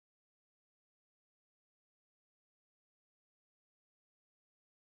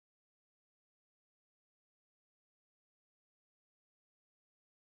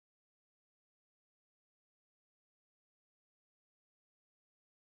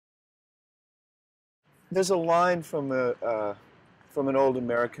There's a line from an old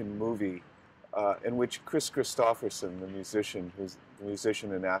American movie in which Chris Christopherson, the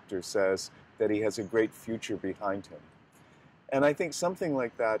musician and actor, says that he has a great future behind him. And I think something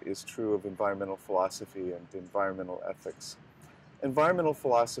like that is true of environmental philosophy and environmental ethics. Environmental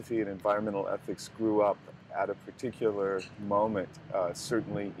philosophy and environmental ethics grew up at a particular moment,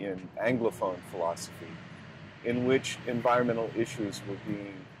 certainly in Anglophone philosophy, in which environmental issues were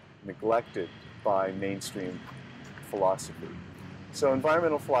being neglected by mainstream philosophy. So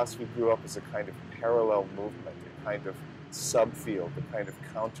environmental philosophy grew up as a kind of parallel movement, a kind of subfield, a kind of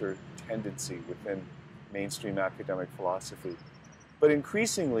counter tendency within mainstream academic philosophy. But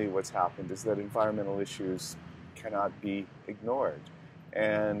increasingly what's happened is that environmental issues cannot be ignored.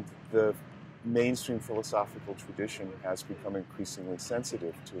 And the mainstream philosophical tradition has become increasingly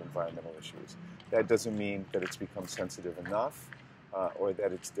sensitive to environmental issues. That doesn't mean that it's become sensitive enough, or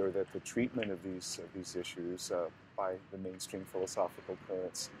that the treatment of these issues by the mainstream philosophical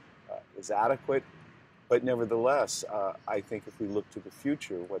currents is adequate. But nevertheless, I think if we look to the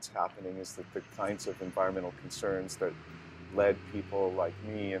future, what's happening is that the kinds of environmental concerns that led people like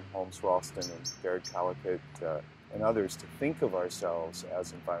me and Holmes Ralston and Baird Callicut and others to think of ourselves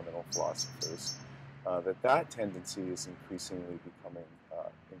as environmental philosophers, that tendency is increasingly becoming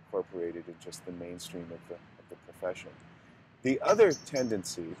incorporated in just the mainstream of the profession. The other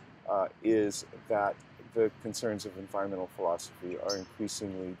tendency is that the concerns of environmental philosophy are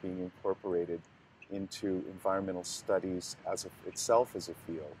increasingly being incorporated into environmental studies itself as a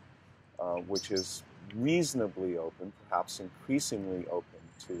field, which is reasonably open, perhaps increasingly open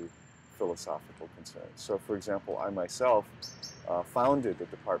to philosophical concerns. So, for example, I myself founded the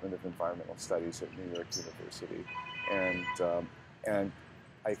Department of Environmental Studies at New York University, and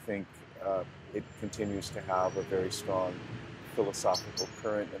I think it continues to have a very strong philosophical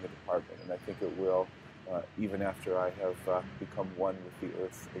current in the department, and I think it will even after I have become one with the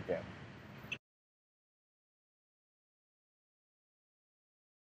earth again.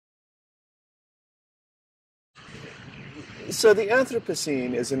 So the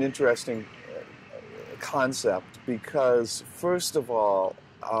Anthropocene is an interesting concept because, first of all,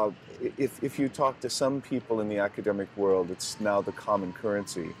 if you talk to some people in the academic world, it's now the common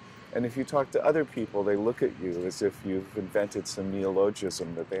currency. And if you talk to other people, they look at you as if you've invented some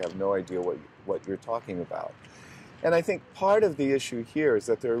neologism that they have no idea what you're talking about. And I think part of the issue here is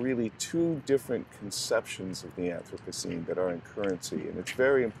that there are really two different conceptions of the Anthropocene that are in currency, and it's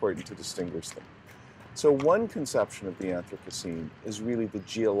very important to distinguish them. So one conception of the Anthropocene is really the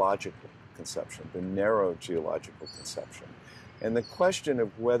geological conception, the narrow geological conception. And the question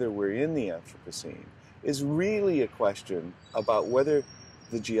of whether we're in the Anthropocene is really a question about whether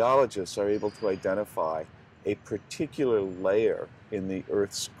the geologists are able to identify a particular layer in the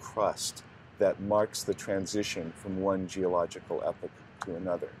Earth's crust that marks the transition from one geological epoch to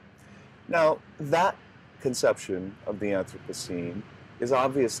another. Now, that conception of the Anthropocene is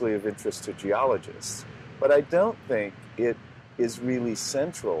obviously of interest to geologists, but I don't think it is really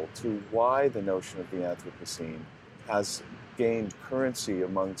central to why the notion of the Anthropocene has gained currency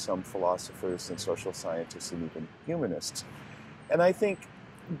among some philosophers and social scientists and even humanists. And I think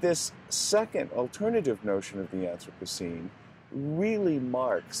this second alternative notion of the Anthropocene really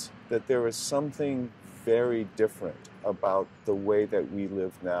marks that there is something very different about the way that we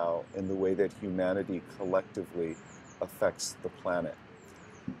live now and the way that humanity collectively affects the planet.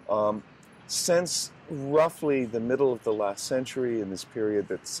 Since roughly the middle of the last century, in this period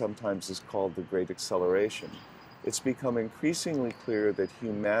that sometimes is called the Great Acceleration, it's become increasingly clear that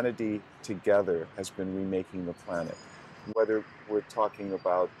humanity together has been remaking the planet. Whether we're talking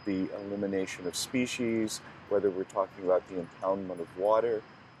about the elimination of species, whether we're talking about the impoundment of water,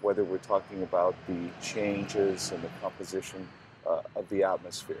 whether we're talking about the changes in the composition of the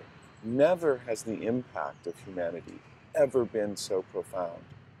atmosphere. Never has the impact of humanity ever been so profound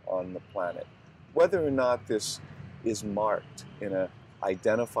on the planet. Whether or not this is marked in an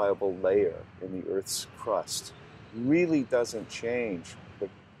identifiable layer in the Earth's crust really doesn't change the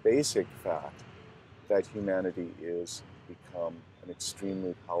basic fact that humanity is become an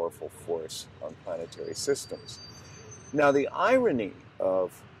extremely powerful force on planetary systems. Now, the irony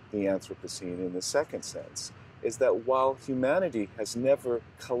of the Anthropocene in the second sense is that while humanity has never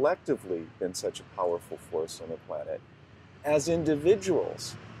collectively been such a powerful force on the planet, as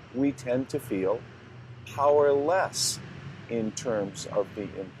individuals, we tend to feel powerless in terms of the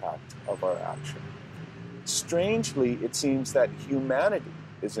impact of our action. Strangely, it seems that humanity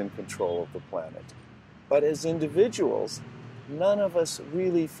is in control of the planet. But as individuals, none of us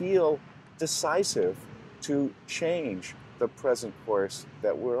really feel decisive to change the present course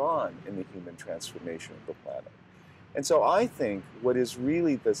that we're on in the human transformation of the planet. And so I think what is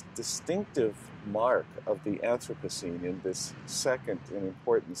really the distinctive mark of the Anthropocene in this second and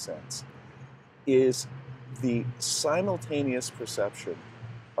important sense is the simultaneous perception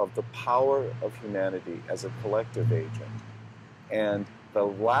of the power of humanity as a collective agent and the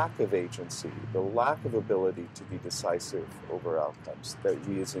lack of agency, the lack of ability to be decisive over outcomes that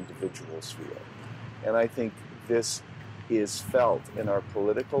we as individuals feel. And I think this is felt in our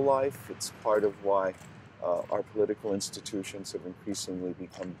political life. It's part of why our political institutions have increasingly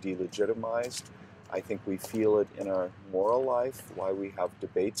become delegitimized. I think we feel it in our moral life, why we have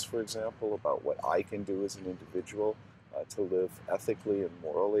debates, for example, about what I can do as an individual to live ethically and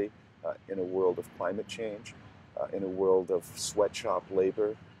morally in a world of climate change, in a world of sweatshop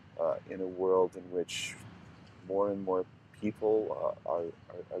labor, in a world in which more and more people are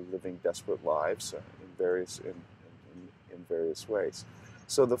living desperate lives in various ways.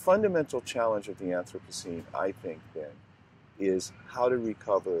 So the fundamental challenge of the Anthropocene, I think, then, is how to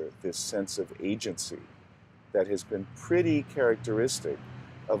recover this sense of agency that has been pretty characteristic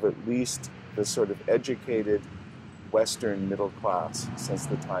of at least the sort of educated Western middle class since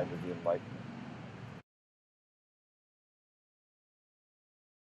the time of the Enlightenment.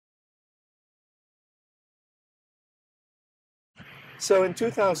 So in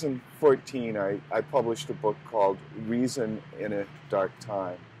 2014, I published a book called Reason in a Dark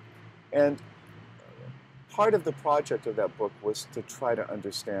Time. And part of the project of that book was to try to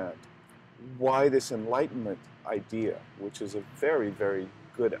understand why this Enlightenment idea, which is a very, very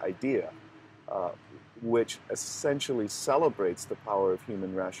good idea, which essentially celebrates the power of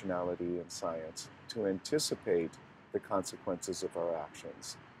human rationality and science to anticipate the consequences of our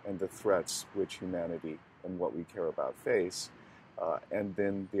actions and the threats which humanity and what we care about face, and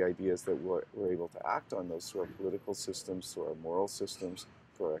then the ideas that we're able to act on those through our political systems, through our moral systems,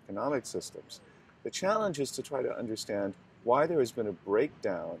 through our economic systems. The challenge is to try to understand why there has been a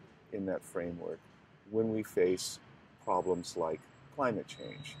breakdown in that framework when we face problems like climate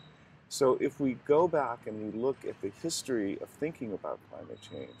change. So if we go back and we look at the history of thinking about climate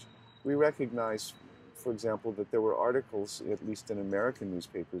change, we recognize, for example, that there were articles, at least in American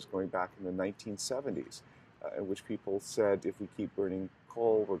newspapers, going back in the 1970s, in which people said if we keep burning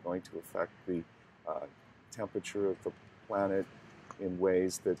coal, we're going to affect the temperature of the planet in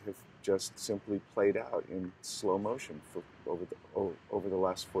ways that have just simply played out in slow motion for over the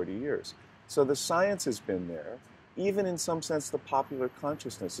last 40 years. So the science has been there. Even in some sense, the popular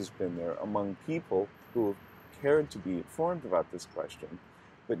consciousness has been there among people who have cared to be informed about this question.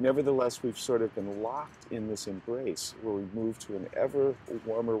 But nevertheless, we've sort of been locked in this embrace where we move to an ever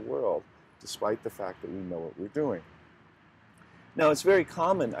warmer world, despite the fact that we know what we're doing. Now, it's very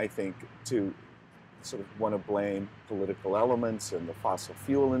common, I think, to sort of want to blame political elements and the fossil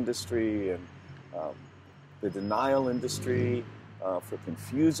fuel industry and the denial industry for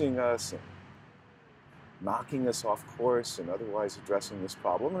confusing us and knocking us off course and otherwise addressing this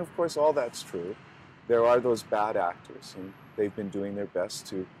problem. And of course, all that's true. There are those bad actors, and they've been doing their best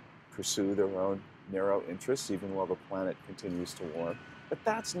to pursue their own narrow interests, even while the planet continues to warm. But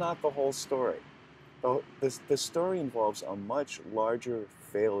that's not the whole story. The story involves a much larger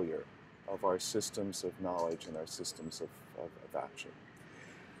failure of our systems of knowledge and our systems of action.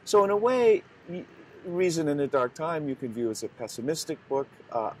 So in a way, Reason in a Dark Time you can view as a pessimistic book.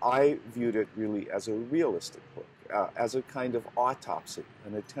 I viewed it really as a realistic book, as a kind of autopsy,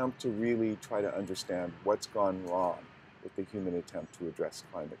 an attempt to really try to understand what's gone wrong with the human attempt to address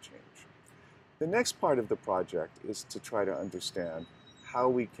climate change. The next part of the project is to try to understand how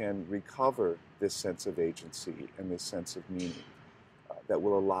we can recover this sense of agency and this sense of meaning that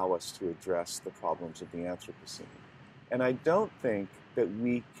will allow us to address the problems of the Anthropocene. And I don't think that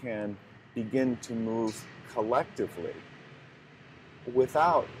we can begin to move collectively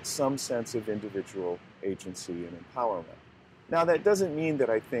without some sense of individual agency and empowerment. Now, that doesn't mean that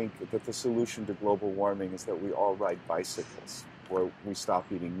I think that the solution to global warming is that we all ride bicycles or we stop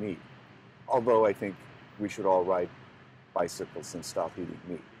eating meat, although I think we should all ride bicycles and stop eating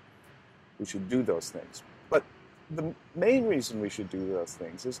meat. We should do those things. But the main reason we should do those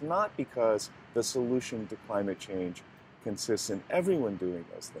things is not because the solution to climate change consists in everyone doing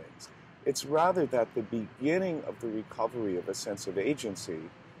those things. It's rather that the beginning of the recovery of a sense of agency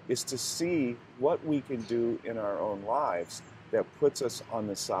is to see what we can do in our own lives that puts us on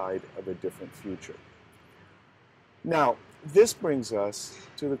the side of a different future. Now, this brings us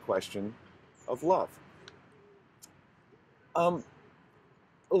to the question of love.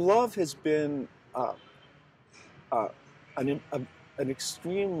 Love has been an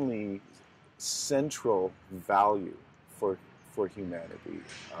extremely central value for humanity,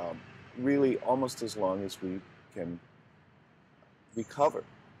 really almost as long as we can recover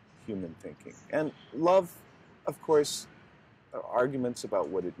human thinking. And love, of course, there are arguments about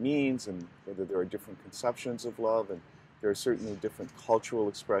what it means and whether there are different conceptions of love, and there are certainly different cultural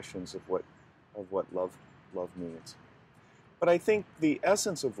expressions of what love means. But I think the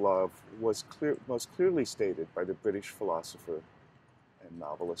essence of love was most clearly stated by the British philosopher and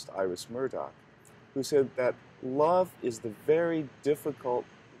novelist Iris Murdoch, who said that love is the very difficult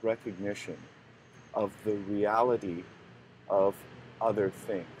recognition of the reality of other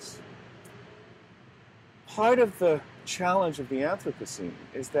things. Part of the challenge of the Anthropocene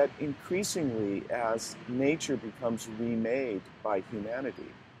is that increasingly, as nature becomes remade by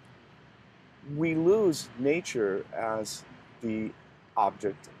humanity, we lose nature as the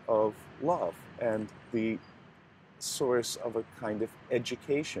object of love and the source of a kind of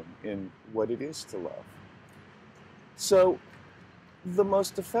education in what it is to love. So the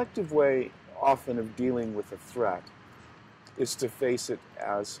most effective way often of dealing with a threat is to face it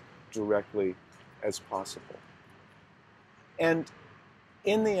as directly as possible. And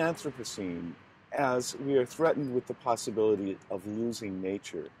in the Anthropocene, as we are threatened with the possibility of losing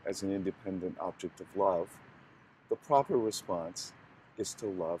nature as an independent object of love, the proper response is to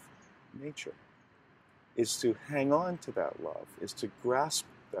love nature, is to hang on to that love, is to grasp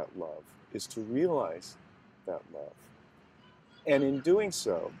that love, is to realize that love. And in doing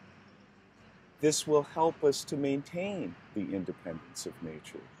so, this will help us to maintain the independence of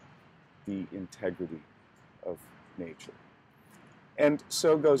nature, the integrity of nature. And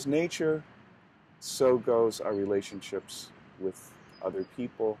so goes nature, so goes our relationships with other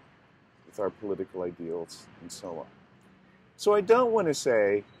people, with our political ideals, and so on. So I don't want to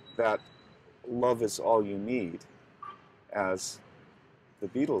say that love is all you need, as the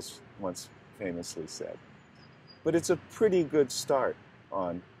Beatles once famously said. But it's a pretty good start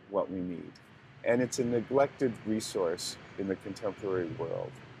on what we need. And it's a neglected resource in the contemporary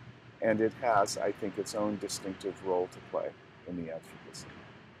world. And it has, I think, its own distinctive role to play in the Anthropocene.